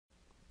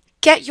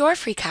Get your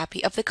free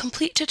copy of the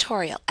complete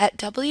tutorial at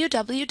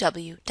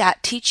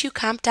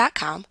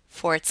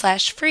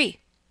www.teachucomp.com/free.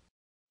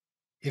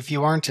 If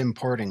you aren't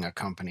importing a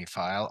company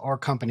file or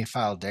company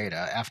file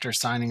data after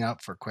signing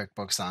up for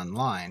QuickBooks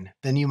Online,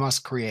 then you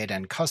must create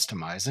and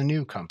customize a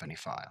new company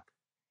file.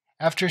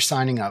 After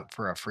signing up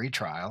for a free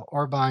trial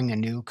or buying a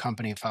new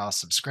company file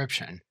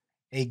subscription,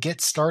 a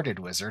Get Started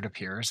wizard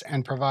appears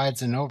and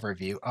provides an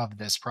overview of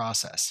this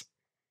process.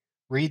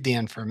 Read the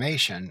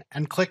information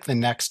and click the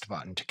Next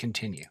button to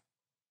continue.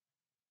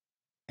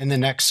 In the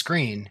next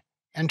screen,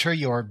 enter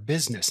your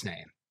business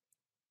name.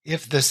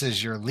 If this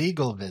is your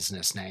legal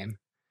business name,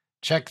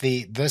 check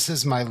the This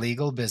is my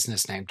legal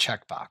business name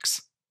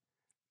checkbox.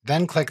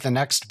 Then click the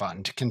Next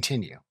button to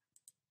continue.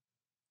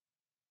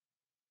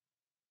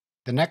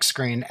 The next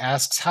screen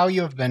asks how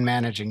you have been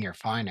managing your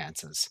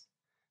finances.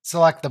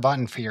 Select the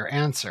button for your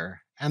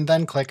answer, and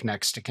then click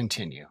Next to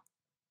continue.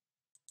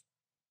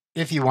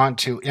 If you want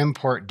to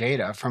import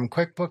data from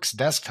QuickBooks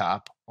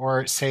Desktop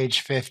or Sage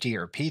 50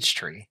 or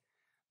Peachtree,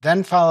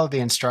 then follow the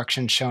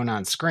instructions shown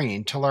on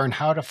screen to learn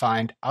how to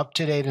find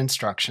up-to-date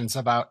instructions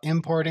about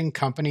importing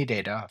company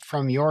data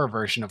from your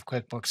version of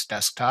QuickBooks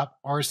Desktop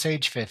or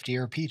Sage 50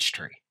 or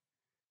Peachtree.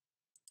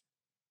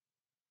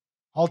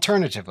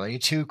 Alternatively,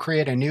 to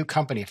create a new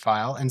company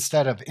file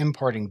instead of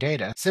importing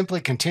data,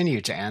 simply continue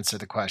to answer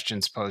the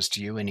questions posed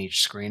to you in each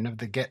screen of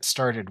the Get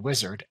Started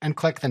wizard and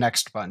click the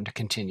Next button to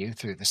continue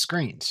through the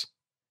screens.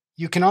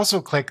 You can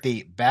also click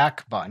the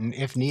Back button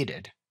if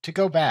needed to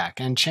go back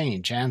and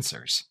change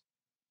answers.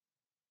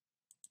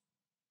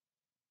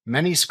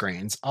 Many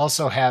screens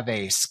also have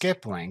a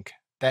skip link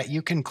that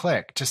you can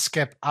click to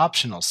skip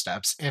optional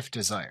steps if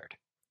desired.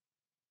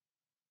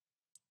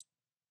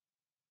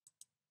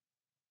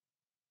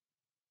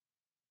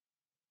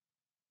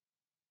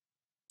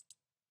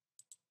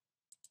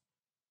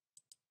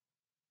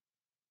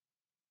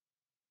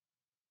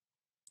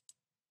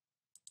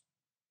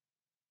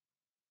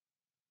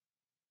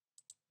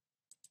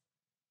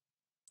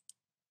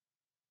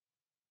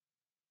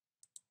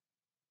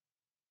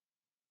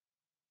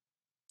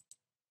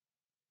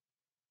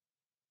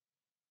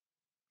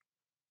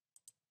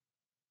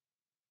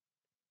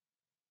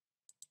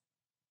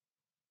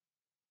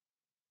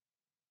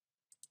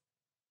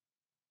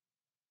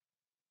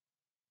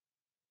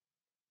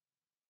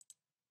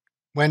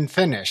 When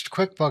finished,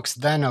 QuickBooks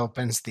then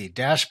opens the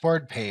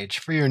dashboard page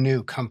for your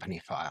new company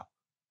file.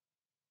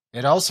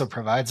 It also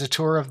provides a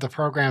tour of the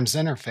program's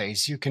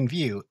interface you can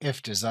view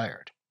if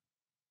desired.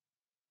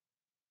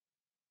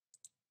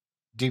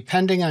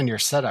 Depending on your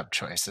setup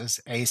choices,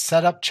 a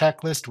setup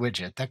checklist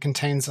widget that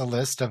contains a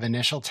list of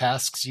initial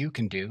tasks you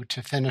can do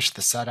to finish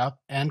the setup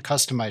and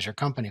customize your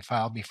company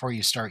file before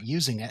you start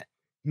using it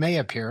may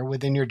appear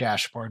within your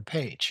dashboard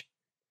page.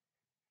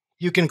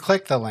 You can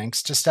click the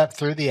links to step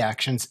through the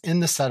actions in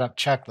the setup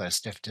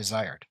checklist if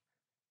desired.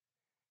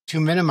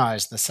 To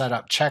minimize the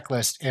setup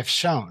checklist if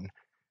shown,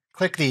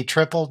 click the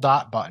triple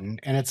dot button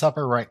in its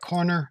upper right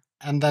corner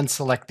and then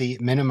select the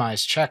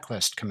Minimize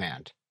Checklist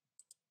command.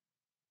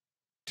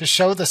 To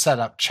show the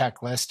setup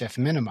checklist if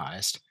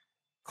minimized,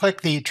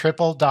 click the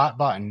triple dot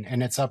button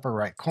in its upper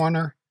right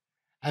corner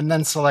and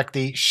then select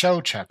the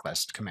Show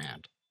Checklist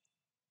command.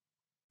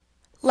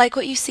 Like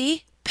what you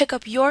see? Pick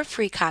up your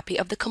free copy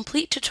of the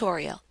complete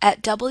tutorial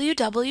at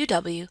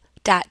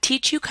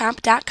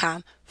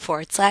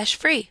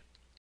www.teachucomp.com/free.